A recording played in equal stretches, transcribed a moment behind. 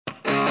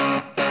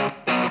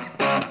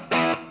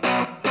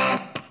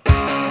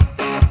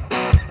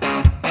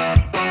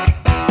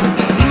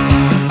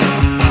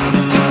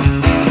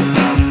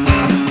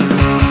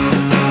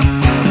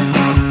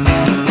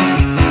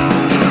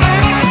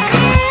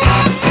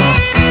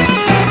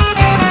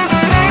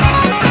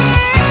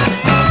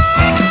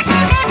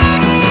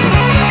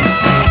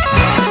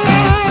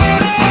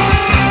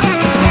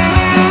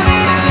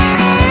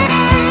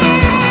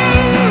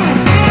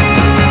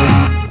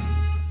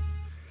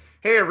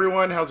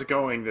how's it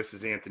going? This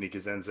is Anthony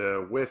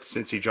Cosenza with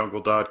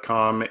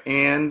CincyJungle.com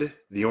and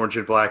the Orange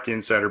and Black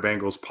Insider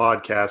Bengals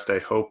podcast. I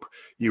hope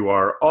you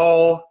are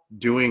all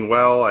doing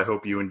well. I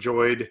hope you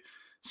enjoyed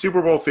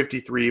Super Bowl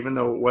 53, even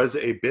though it was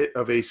a bit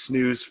of a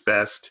snooze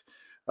fest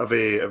of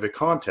a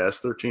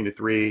contest,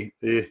 13-3.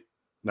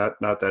 Not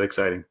that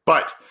exciting.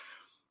 But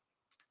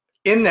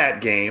in that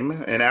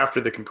game, and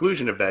after the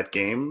conclusion of that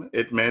game,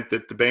 it meant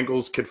that the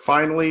Bengals could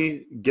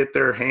finally get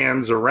their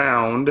hands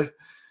around,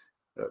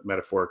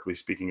 metaphorically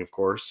speaking, of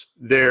course,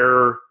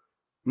 their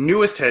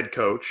newest head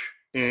coach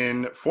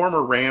in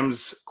former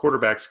Rams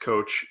quarterbacks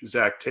coach,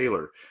 Zac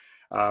Taylor.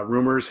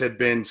 Rumors had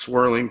been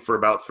swirling for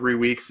about 3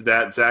 weeks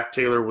that Zac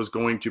Taylor was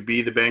going to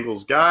be the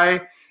Bengals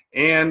guy.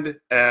 And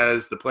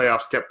as the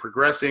playoffs kept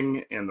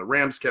progressing and the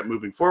Rams kept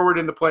moving forward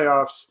in the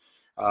playoffs,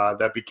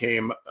 that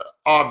became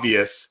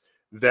obvious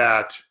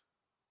that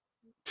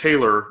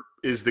Taylor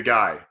is the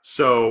guy.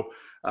 So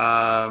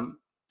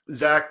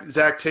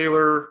Zac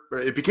Taylor,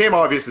 it became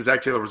obvious that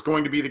Zac Taylor was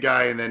going to be the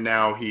guy, and then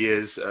now he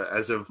is,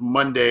 as of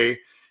Monday,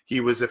 he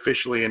was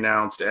officially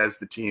announced as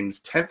the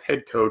team's 10th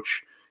head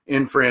coach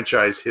in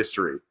franchise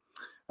history.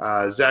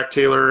 Zac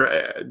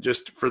Taylor,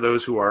 just for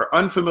those who are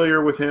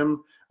unfamiliar with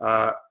him,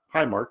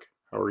 hi, Mark,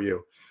 how are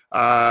you?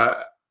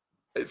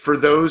 For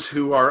those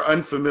who are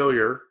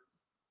unfamiliar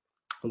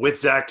with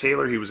Zac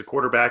Taylor, he was a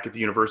quarterback at the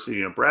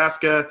University of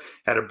Nebraska,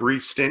 had a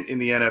brief stint in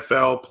the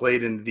NFL,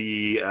 played in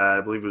the,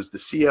 I believe it was the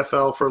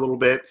CFL for a little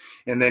bit,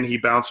 and then he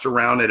bounced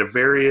around at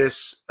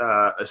various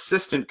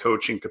assistant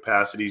coaching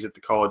capacities at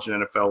the college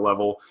and NFL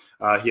level.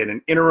 He had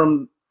an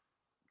interim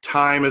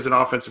time as an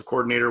offensive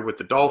coordinator with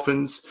the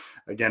Dolphins.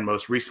 Again,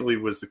 most recently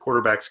was the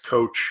quarterback's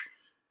coach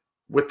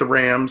with the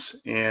Rams,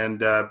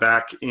 and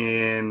back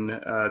in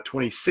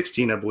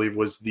 2016, I believe,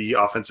 was the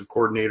offensive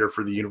coordinator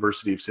for the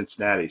University of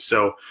Cincinnati.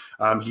 So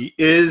he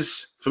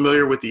is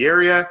familiar with the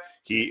area.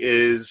 He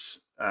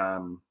is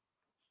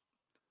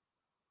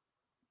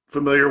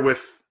familiar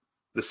with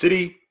the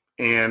city,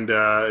 and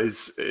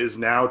is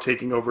now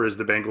taking over as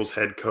the Bengals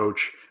head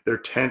coach, their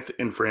 10th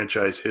in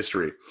franchise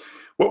history.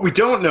 What we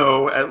don't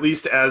know, at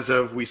least as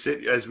we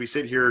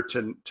sit here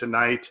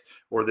tonight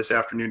or this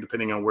afternoon,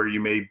 depending on where you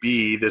may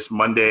be, this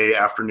Monday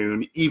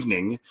afternoon,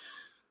 evening,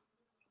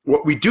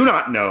 what we do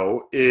not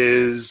know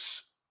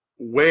is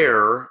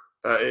where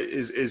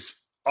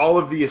is all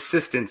of the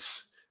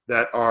assistants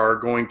that are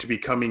going to be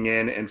coming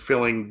in and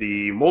filling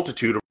the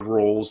multitude of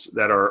roles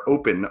that are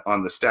open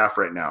on the staff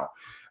right now.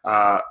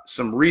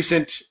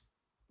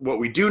 What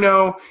we do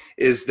know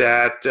is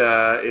that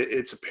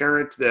it's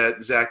apparent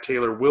that Zac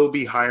Taylor will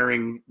be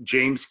hiring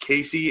James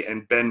Casey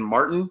and Ben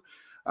Martin.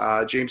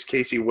 James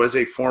Casey was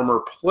a former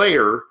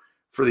player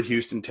for the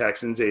Houston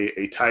Texans,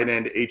 a tight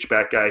end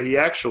H-back guy. He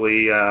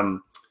actually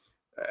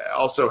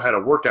also had a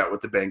workout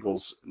with the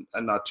Bengals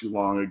not too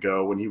long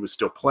ago when he was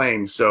still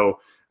playing. So,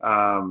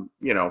 kind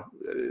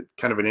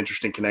of an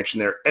interesting connection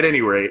there. At any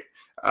rate,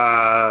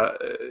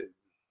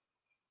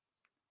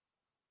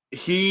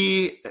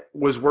 he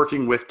was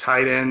working with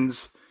tight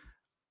ends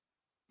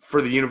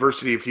for the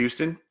University of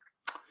Houston,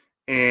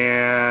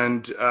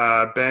 and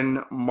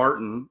Ben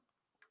Martin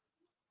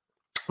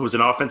was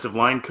an offensive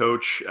line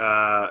coach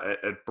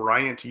at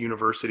Bryant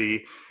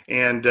University,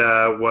 and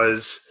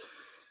was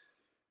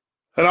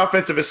an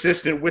offensive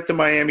assistant with the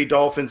Miami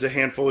Dolphins a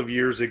handful of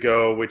years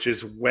ago, which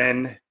is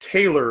when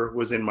Taylor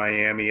was in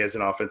Miami as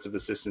an offensive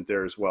assistant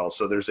there as well.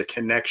 So there's a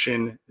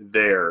connection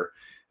there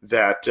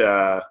that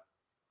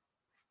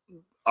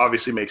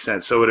obviously makes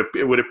sense. So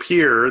it would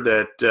appear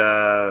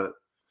that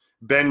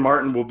Ben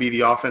Martin will be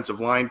the offensive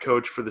line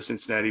coach for the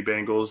Cincinnati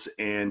Bengals,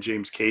 and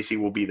James Casey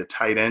will be the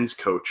tight ends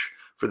coach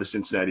for the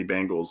Cincinnati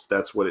Bengals.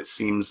 That's what it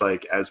seems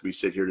like as we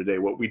sit here today.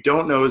 What we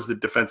don't know is the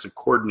defensive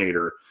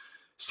coordinator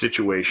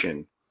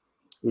situation.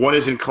 One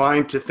is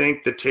inclined to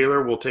think that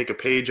Taylor will take a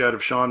page out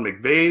of Sean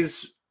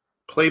McVay's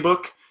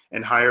playbook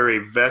and hire a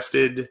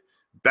vested,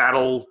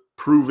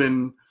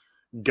 battle-proven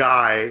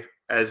guy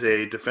as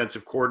a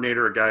defensive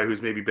coordinator, a guy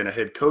who's maybe been a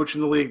head coach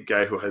in the league, a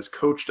guy who has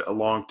coached a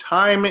long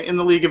time in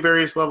the league at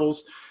various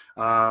levels.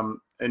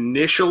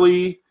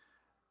 Initially,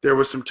 there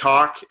was some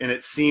talk, and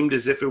it seemed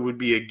as if it would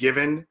be a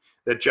given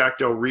that Jack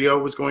Del Rio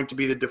was going to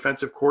be the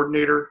defensive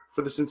coordinator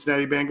for the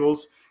Cincinnati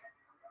Bengals.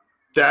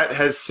 That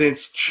has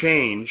since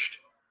changed,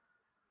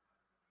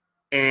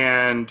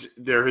 and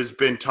there has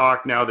been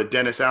talk now that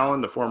Dennis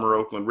Allen, the former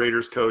Oakland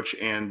Raiders coach,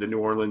 and the New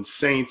Orleans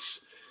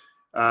Saints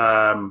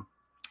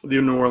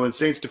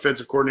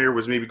defensive coordinator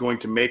was maybe going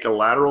to make a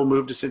lateral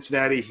move to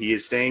Cincinnati. He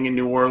is staying in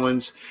New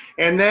Orleans.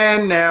 And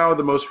then now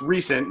the most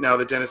recent, now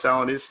that Dennis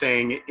Allen is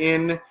staying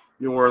in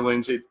New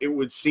Orleans, it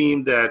would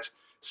seem that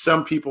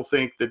some people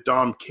think that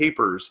Dom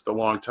Capers, the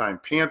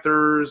longtime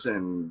Panthers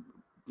and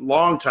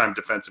longtime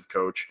defensive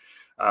coach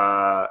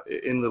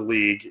in the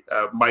league,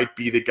 might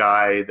be the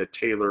guy that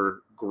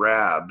Taylor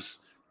grabs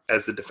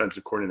as the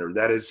defensive coordinator.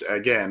 That is,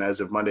 again, as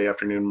of Monday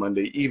afternoon,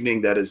 Monday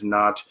evening, that has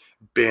not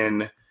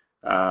been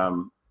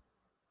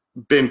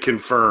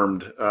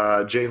confirmed.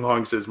 Jay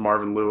Long says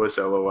Marvin Lewis,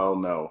 LOL,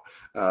 no.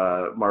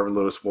 Marvin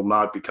Lewis will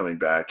not be coming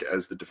back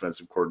as the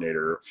defensive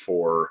coordinator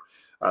for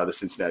the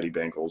Cincinnati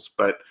Bengals.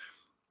 But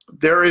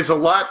there is a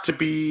lot to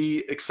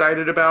be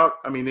excited about.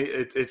 I mean,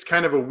 it's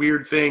kind of a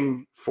weird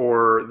thing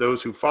for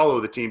those who follow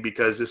the team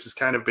because this has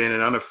kind of been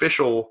an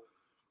unofficial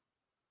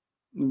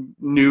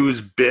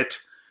news bit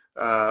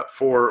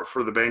for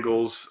the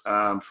Bengals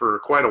for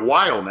quite a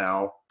while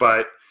now.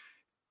 But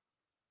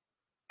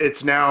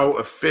it's now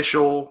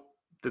official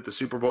that the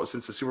Super Bowl,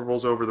 since the Super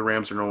Bowl's over, the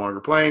Rams are no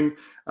longer playing.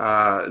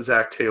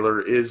 Zach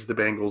Taylor is the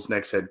Bengals'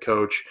 next head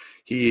coach.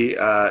 He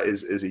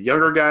is a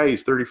younger guy.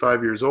 He's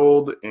 35 years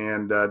old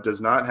and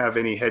does not have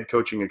any head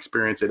coaching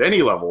experience at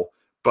any level.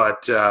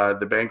 But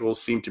the Bengals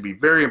seem to be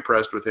very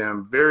impressed with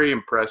him, very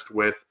impressed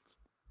with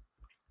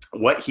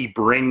what he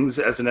brings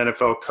as an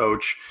NFL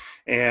coach.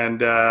 And,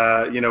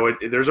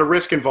 there's a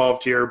risk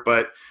involved here,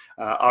 but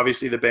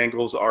obviously the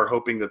Bengals are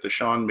hoping that the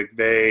Sean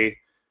McVay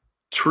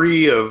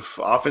tree of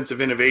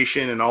offensive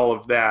innovation and all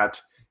of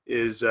that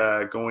is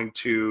going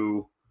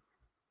to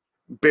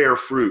bear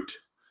fruit.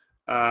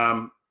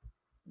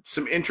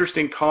 Some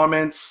interesting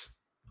comments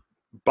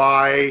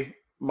by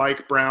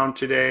Mike Brown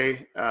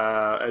today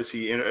as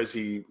he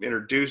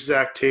introduced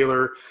Zach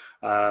Taylor,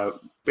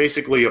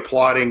 basically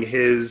applauding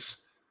his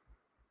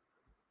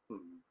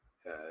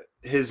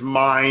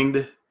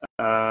mind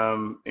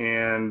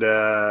and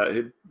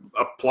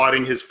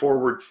applauding his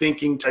forward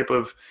thinking type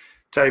of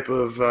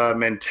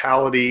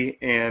mentality.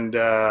 And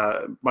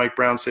Mike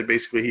Brown said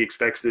basically he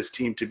expects this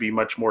team to be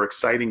much more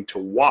exciting to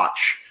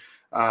watch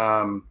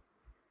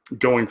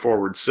going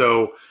forward.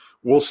 So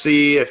we'll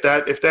see if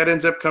that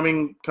ends up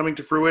coming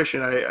to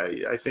fruition.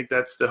 I think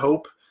that's the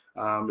hope.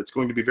 It's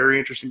going to be very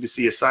interesting to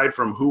see, aside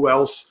from who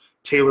else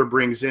Taylor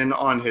brings in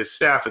on his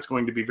staff, it's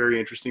going to be very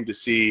interesting to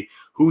see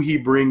who he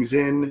brings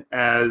in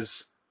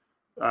as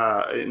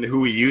and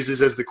who he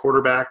uses as the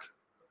quarterback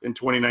in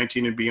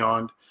 2019 and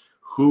beyond.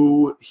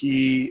 Who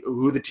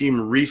the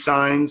team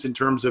re-signs in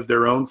terms of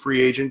their own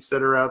free agents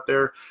that are out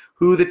there,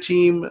 who the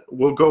team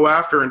will go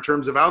after in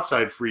terms of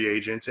outside free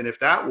agents, and if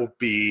there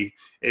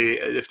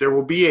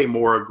will be a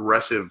more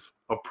aggressive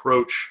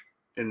approach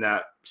in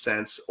that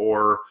sense,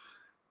 or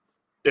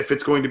if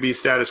it's going to be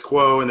status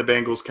quo and the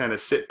Bengals kind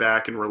of sit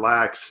back and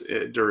relax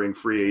during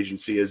free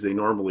agency as they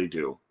normally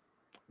do.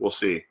 We'll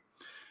see.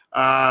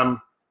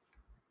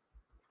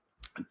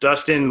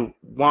 Dustin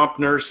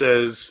Wampner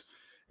says,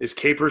 is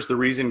Capers the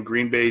reason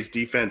Green Bay's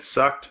defense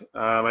sucked?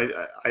 I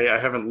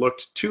haven't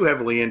looked too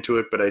heavily into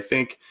it, but I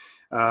think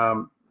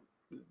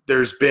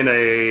there's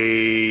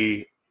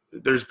been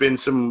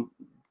some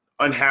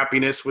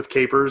unhappiness with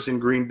Capers in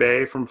Green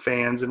Bay from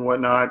fans and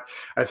whatnot.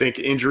 I think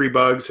the injury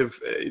bug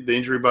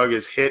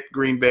has hit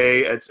Green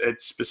Bay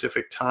at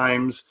specific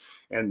times,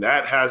 and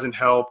that hasn't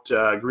helped.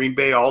 Green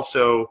Bay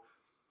also,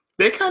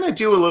 they kind of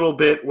do a little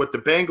bit what the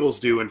Bengals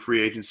do in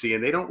free agency,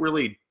 and they don't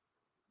really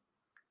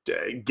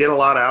get a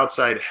lot of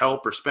outside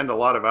help or spend a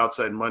lot of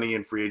outside money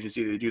in free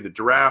agency. They do the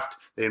draft,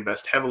 they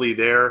invest heavily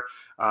there,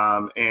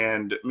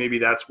 and maybe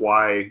that's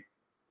why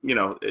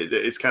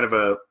it's kind of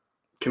a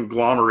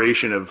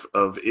conglomeration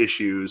of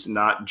issues,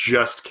 not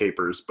just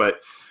Capers.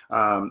 But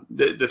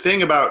the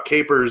thing about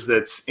Capers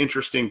that's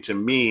interesting to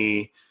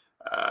me,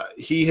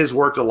 he has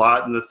worked a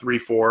lot in the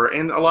 3-4,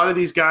 and a lot of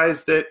these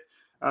guys that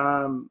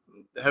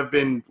have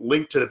been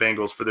linked to the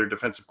Bengals for their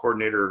defensive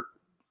coordinator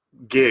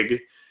gig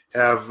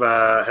have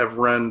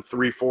run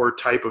 3-4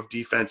 type of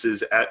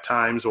defenses at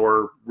times,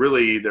 or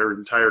really their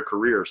entire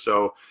career.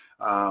 So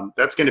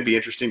that's going to be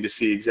interesting to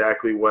see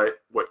exactly what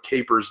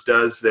Capers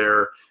does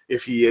there,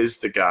 if he is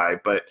the guy.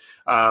 But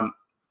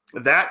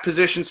that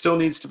position still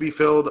needs to be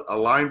filled. A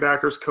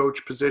linebackers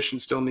coach position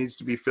still needs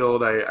to be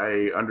filled.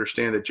 I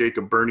understand that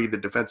Jacob Burney, the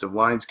defensive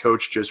lines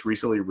coach, just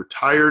recently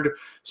retired.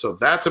 So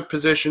that's a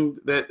position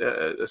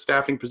a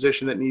staffing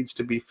position that needs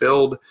to be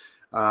filled.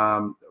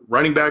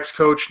 Running backs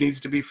coach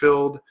needs to be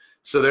filled.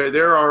 So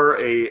there are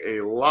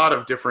a lot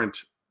of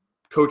different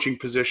coaching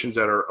positions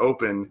that are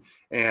open,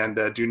 and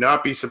do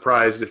not be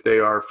surprised if they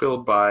are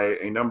filled by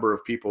a number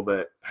of people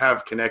that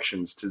have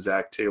connections to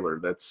Zach Taylor.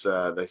 That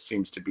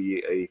seems to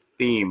be a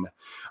theme.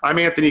 I'm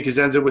Anthony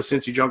Cosenza with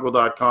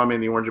CincyJungle.com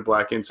and the Orange and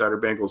Black Insider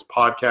Bengals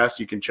podcast.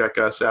 You can check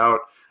us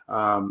out,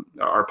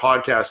 our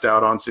podcast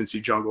out on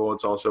Cincy Jungle.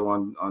 It's also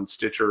on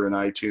Stitcher and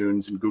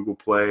iTunes and Google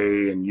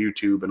Play and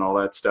YouTube and all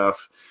that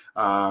stuff.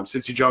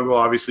 Cincy Jungle,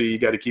 obviously, you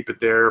got to keep it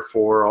there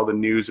for all the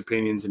news,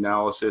 opinions,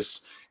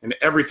 analysis, and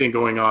everything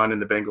going on in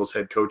the Bengals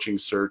head coaching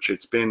search.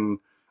 It's been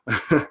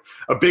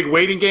a big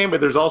waiting game,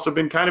 but there's also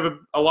been kind of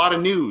a lot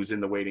of news in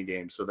the waiting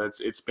game. So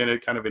it's been a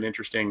kind of an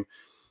interesting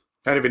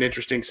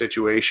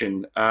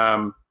situation.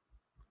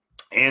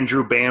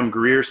 Andrew Bam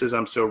Greer says,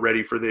 I'm so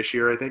ready for this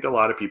year. I think a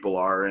lot of people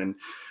are. And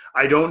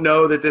I don't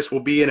know that this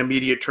will be an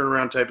immediate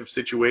turnaround type of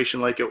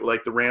situation like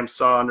the Rams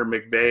saw under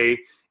McVay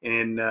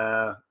in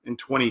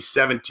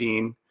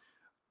 2017.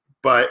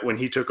 But when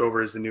he took over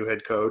as the new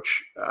head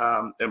coach,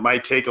 it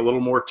might take a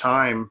little more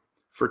time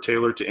for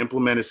Taylor to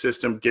implement a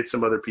system, get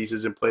some other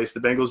pieces in place.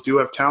 The Bengals do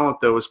have talent,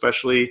 though,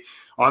 especially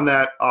on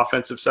that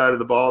offensive side of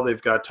the ball.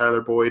 They've got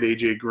Tyler Boyd,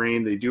 A.J.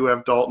 Green. They do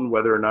have Dalton.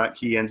 Whether or not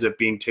he ends up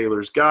being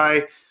Taylor's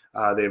guy,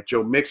 They have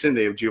Joe Mixon.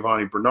 They have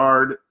Giovanni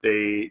Bernard.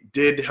 They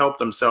did help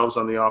themselves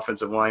on the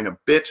offensive line a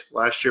bit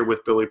last year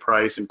with Billy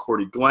Price and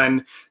Cordy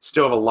Glenn.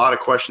 Still have a lot of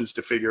questions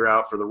to figure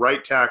out for the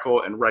right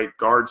tackle and right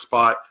guard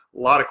spot. A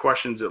lot of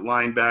questions at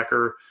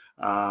linebacker.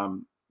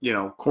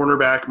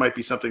 Cornerback might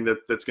be something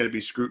that's going to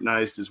be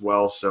scrutinized as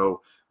well.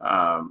 So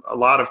a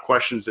lot of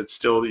questions that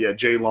still,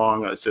 Jay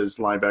Long says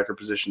linebacker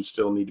positions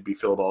still need to be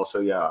filled also.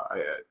 Yeah,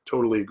 I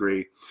totally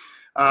agree.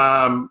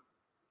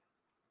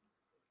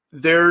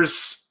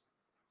 There's,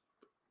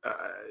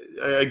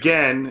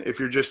 again, if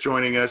you're just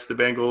joining us, the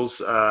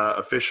Bengals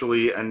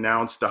officially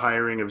announced the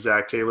hiring of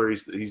Zach Taylor.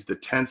 He's the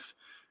 10th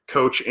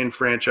coach in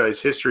franchise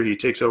history. He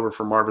takes over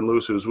for Marvin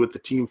Lewis, who was with the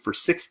team for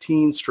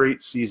 16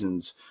 straight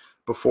seasons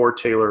before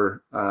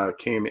Taylor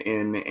came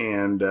in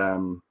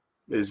and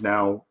is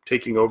now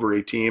taking over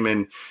a team.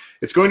 And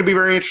it's going to be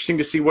very interesting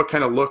to see what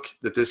kind of look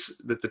that the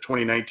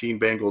 2019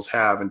 Bengals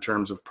have in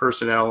terms of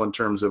personnel, in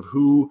terms of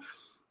who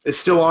is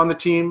still on the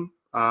team,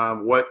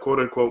 what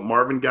quote-unquote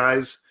Marvin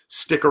guys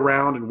stick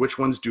around and which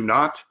ones do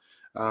not.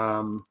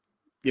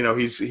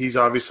 He's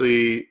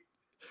obviously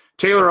 –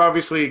 Taylor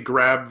obviously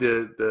grabbed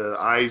the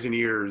eyes and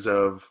ears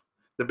of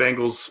the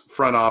Bengals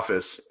front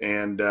office,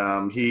 and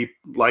he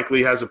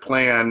likely has a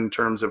plan in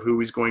terms of who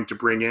he's going to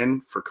bring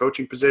in for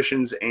coaching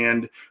positions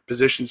and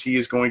positions he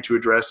is going to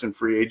address in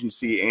free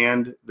agency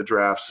and the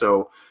draft.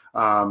 So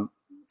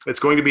it's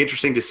going to be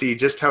interesting to see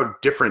just how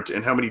different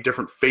and how many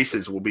different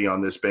faces will be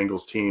on this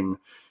Bengals team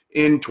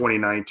in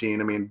 2019.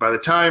 I mean, by the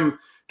time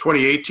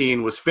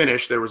 2018 was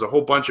finished, there was a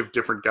whole bunch of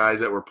different guys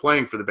that were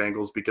playing for the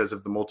Bengals because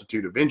of the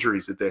multitude of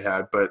injuries that they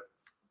had. But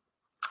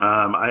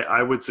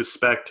I would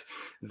suspect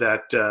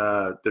that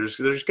there's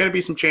going to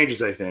be some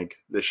changes, I think,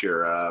 this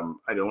year.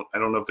 I don't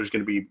know if there's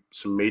going to be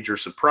some major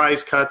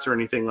surprise cuts or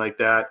anything like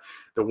that.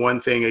 The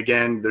one thing,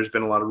 again, there's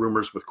been a lot of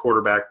rumors with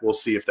quarterback. We'll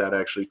see if that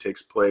actually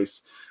takes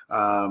place.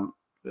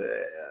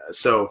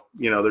 So,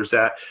 there's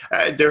that.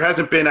 There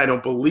hasn't been, I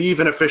don't believe,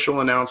 an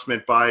official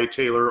announcement by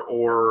Taylor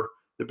or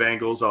the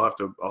Bengals. I'll have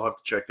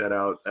to check that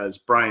out, as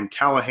Brian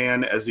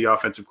Callahan as the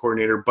offensive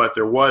coordinator. But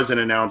there was an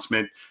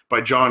announcement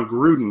by John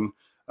Gruden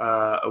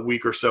a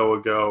week or so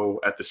ago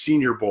at the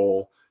Senior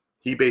Bowl.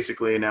 He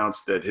basically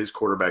announced that his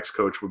quarterback's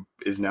coach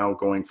is now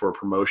going for a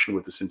promotion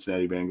with the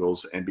Cincinnati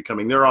Bengals and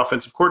becoming their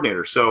offensive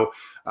coordinator. So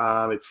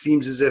it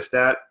seems as if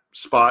that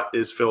spot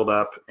is filled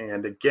up.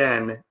 And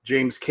again,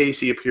 James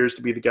Casey appears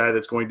to be the guy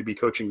that's going to be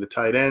coaching the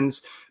tight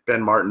ends,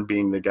 Ben Martin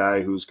being the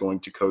guy who's going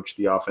to coach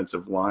the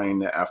offensive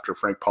line after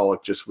Frank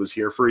Pollock just was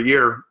here for a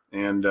year.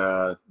 And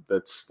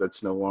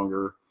that's no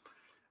longer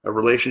a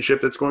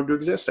relationship that's going to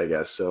exist, I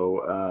guess.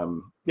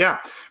 So,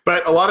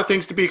 but a lot of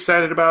things to be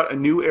excited about. A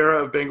new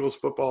era of Bengals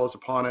football is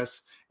upon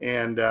us,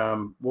 and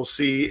we'll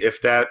see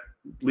if that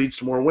leads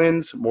to more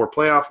wins, more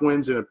playoff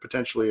wins, and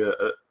potentially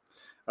a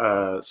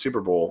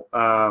Super Bowl.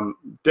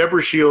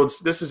 Deborah Shields,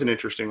 this is an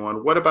interesting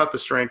one. What about the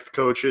strength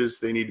coaches?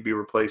 They need to be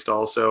replaced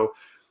also.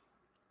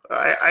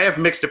 I have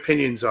mixed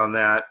opinions on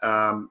that.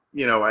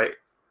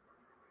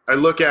 I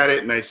look at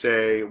it and I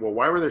say, well,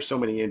 why were there so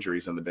many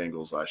injuries on the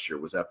Bengals last year?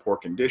 Was that poor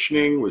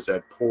conditioning? Was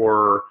that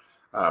poor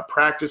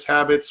practice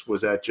habits?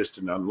 Was that just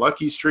an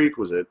unlucky streak?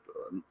 Was it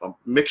a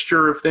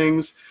mixture of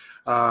things?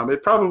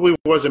 It probably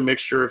was a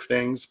mixture of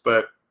things,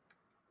 but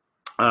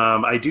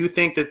I do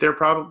think that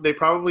they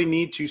probably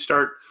need to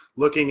start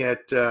looking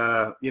at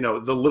the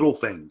little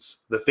things,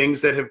 the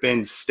things that have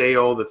been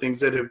stale, the things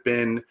that have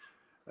been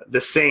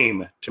the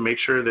same, to make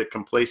sure that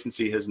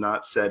complacency has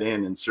not set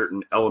in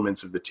certain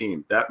elements of the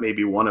team. That may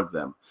be one of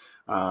them.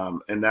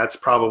 And that's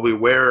probably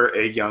where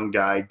a young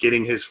guy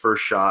getting his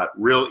first shot,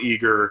 real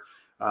eager,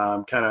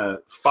 kind of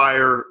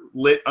fire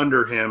lit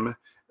under him,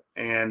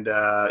 and,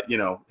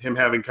 him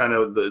having kind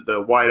of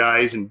the wide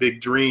eyes and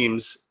big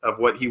dreams of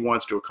what he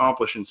wants to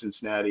accomplish in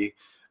Cincinnati.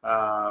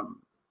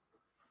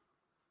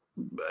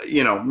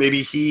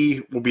 Maybe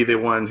he will be the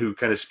one who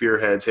kind of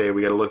spearheads, hey,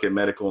 we got to look at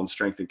medical and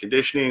strength and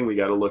conditioning. We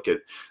got to look at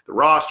the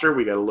roster.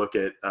 We got to look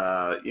at,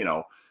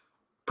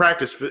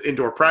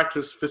 indoor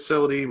practice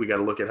facility. We got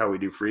to look at how we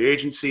do free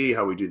agency,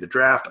 how we do the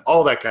draft,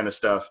 all that kind of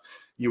stuff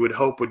you would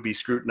hope would be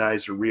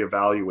scrutinized or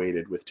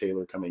reevaluated with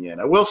Taylor coming in.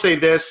 I will say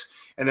this,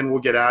 and then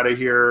we'll get out of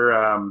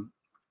here.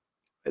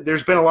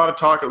 There's been a lot of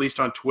talk, at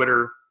least on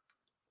Twitter,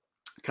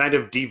 kind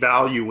of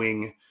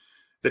devaluing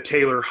the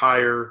Taylor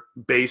hire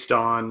based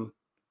on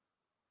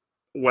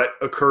what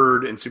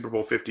occurred in Super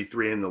Bowl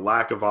 53 and the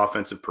lack of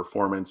offensive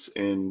performance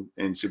in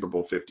Super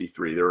Bowl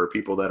 53. There are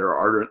people that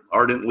are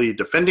ardently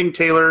defending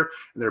Taylor,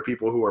 and there are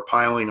people who are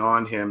piling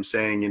on him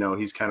saying,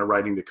 he's kind of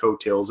riding the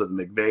coattails of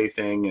the McVay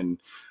thing. And,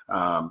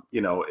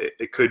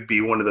 it could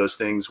be one of those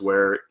things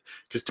where,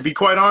 because to be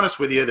quite honest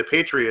with you, the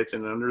Patriots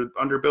and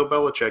under Bill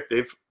Belichick,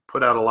 they've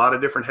put out a lot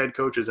of different head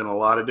coaches in a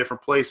lot of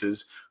different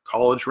places,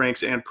 college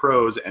ranks and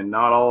pros, and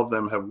not all of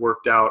them have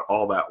worked out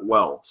all that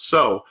well.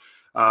 So,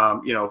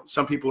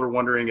 some people are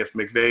wondering if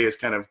McVay is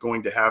kind of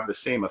going to have the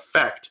same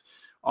effect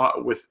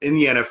within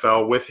the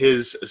NFL with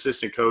his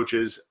assistant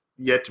coaches,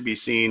 yet to be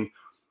seen.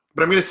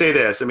 But I'm going to say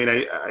this. I mean,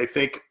 I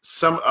think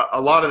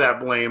a lot of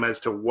that blame as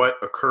to what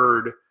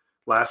occurred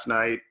last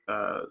night,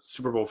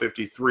 Super Bowl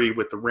 53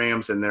 with the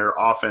Rams and their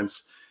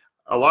offense.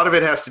 A lot of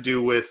it has to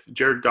do with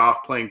Jared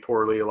Goff playing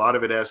poorly. A lot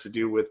of it has to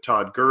do with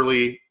Todd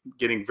Gurley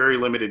getting very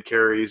limited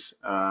carries.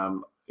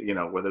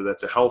 Whether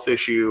that's a health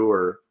issue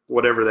or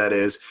whatever that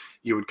is,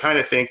 you would kind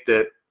of think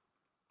that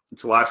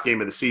it's the last game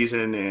of the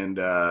season, and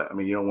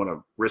you don't want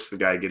to risk the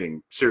guy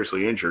getting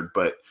seriously injured,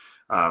 but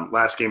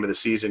last game of the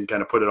season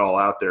kind of put it all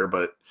out there,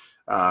 but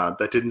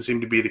that didn't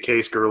seem to be the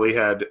case. Gurley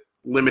had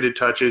limited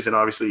touches, and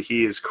obviously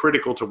he is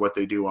critical to what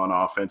they do on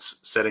offense,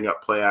 setting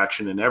up play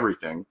action and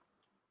everything.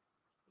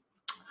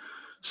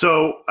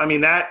 So,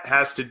 that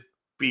has to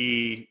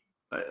be,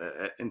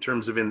 in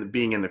terms of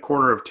being in the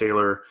corner of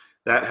Taylor,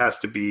 that has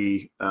to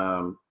be,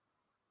 in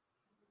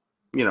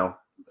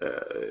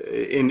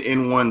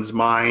one's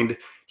mind.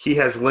 He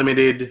has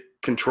limited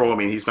control.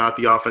 He's not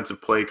the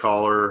offensive play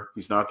caller.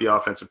 He's not the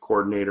offensive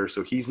coordinator,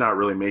 so he's not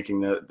really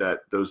making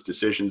those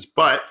decisions.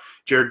 But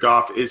Jared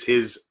Goff is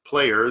his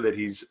player that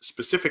he's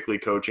specifically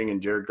coaching, and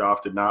Jared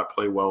Goff did not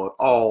play well at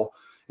all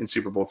in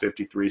Super Bowl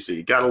 53, so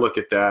you got to look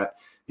at that.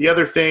 The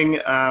other thing,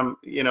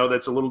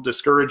 that's a little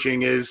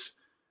discouraging is,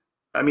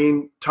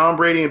 Tom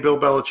Brady and Bill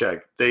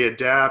Belichick, they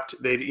adapt.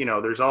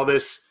 There's all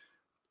this.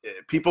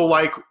 People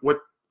like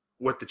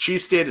what the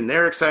Chiefs did in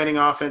their exciting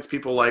offense.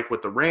 People like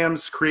what the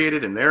Rams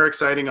created in their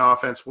exciting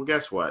offense. Well,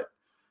 guess what?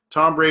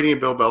 Tom Brady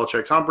and Bill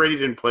Belichick. Tom Brady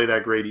didn't play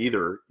that great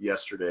either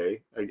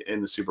yesterday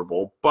in the Super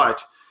Bowl,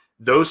 but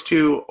those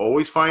two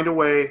always find a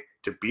way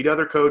to beat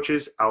other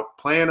coaches,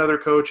 outplan other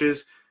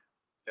coaches.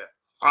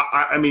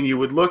 You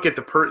would look at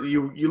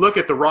you look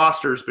at the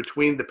rosters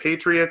between the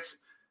Patriots,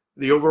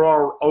 the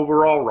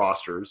overall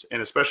rosters,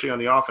 and especially on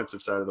the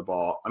offensive side of the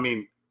ball.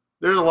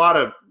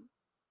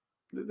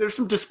 There's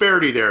some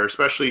disparity there,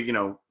 especially,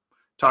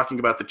 talking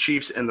about the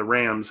Chiefs and the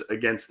Rams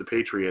against the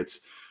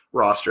Patriots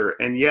roster.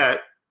 And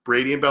yet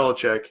Brady and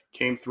Belichick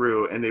came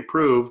through and they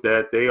proved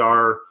that they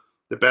are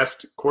the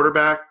best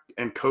quarterback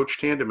and coach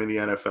tandem in the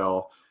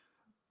NFL.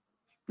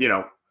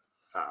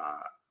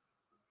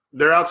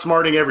 They're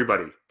outsmarting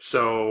everybody.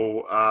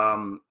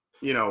 So,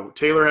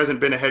 Taylor hasn't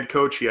been a head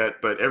coach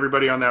yet, but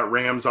everybody on that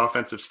Rams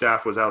offensive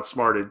staff was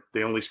outsmarted.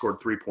 They only scored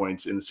 3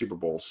 points in the Super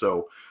Bowl.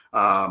 So,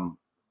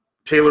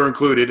 Taylor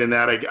included in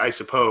that, I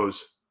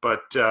suppose.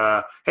 But,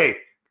 hey,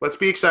 let's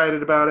be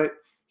excited about it.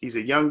 He's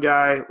a young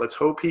guy. Let's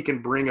hope he can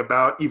bring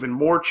about even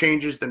more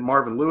changes than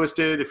Marvin Lewis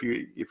did. If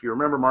you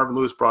remember, Marvin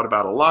Lewis brought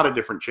about a lot of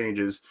different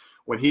changes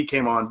when he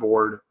came on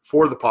board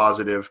for the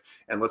positive.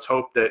 And let's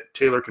hope that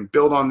Taylor can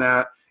build on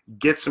that,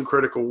 get some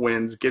critical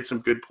wins, get some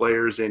good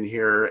players in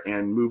here,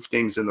 and move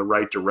things in the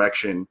right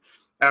direction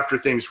after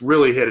things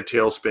really hit a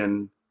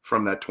tailspin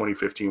from that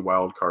 2015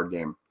 wild card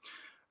game.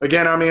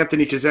 Again, I'm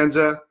Anthony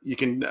Cosenza. You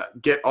can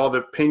get all the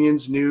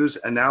opinions, news,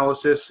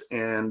 analysis,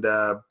 and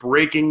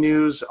breaking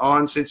news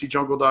on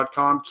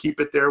CincyJungle.com. Keep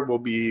it there. We'll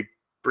be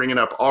bringing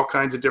up all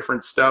kinds of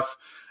different stuff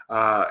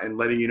and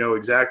letting you know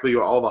exactly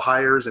all the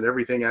hires and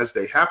everything as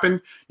they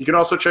happen. You can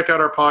also check out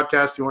our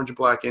podcast, The Orange and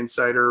Black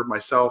Insider.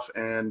 Myself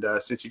and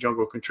Cincy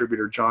Jungle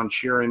contributor John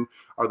Sheeran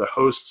are the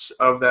hosts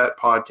of that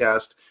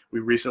podcast. We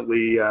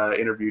recently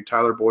interviewed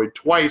Tyler Boyd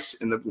twice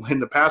in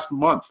the past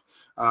month,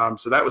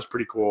 so that was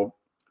pretty cool.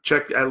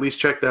 At least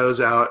check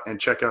those out and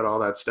check out all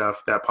that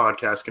stuff. That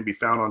podcast can be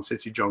found on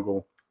Cincy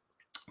Jungle.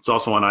 It's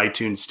also on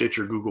iTunes,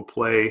 Stitcher, Google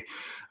Play,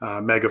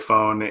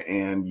 Megaphone,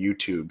 and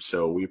YouTube.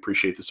 So we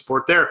appreciate the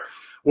support there.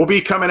 We'll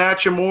be coming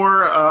at you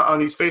more on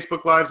these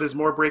Facebook Lives as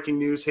more breaking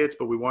news hits,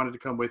 but we wanted to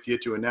come with you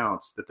to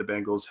announce that the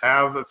Bengals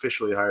have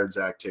officially hired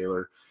Zach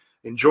Taylor.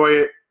 Enjoy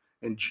it,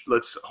 and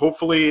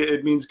hopefully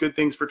it means good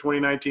things for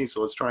 2019.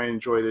 So let's try and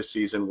enjoy this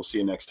season. We'll see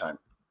you next time.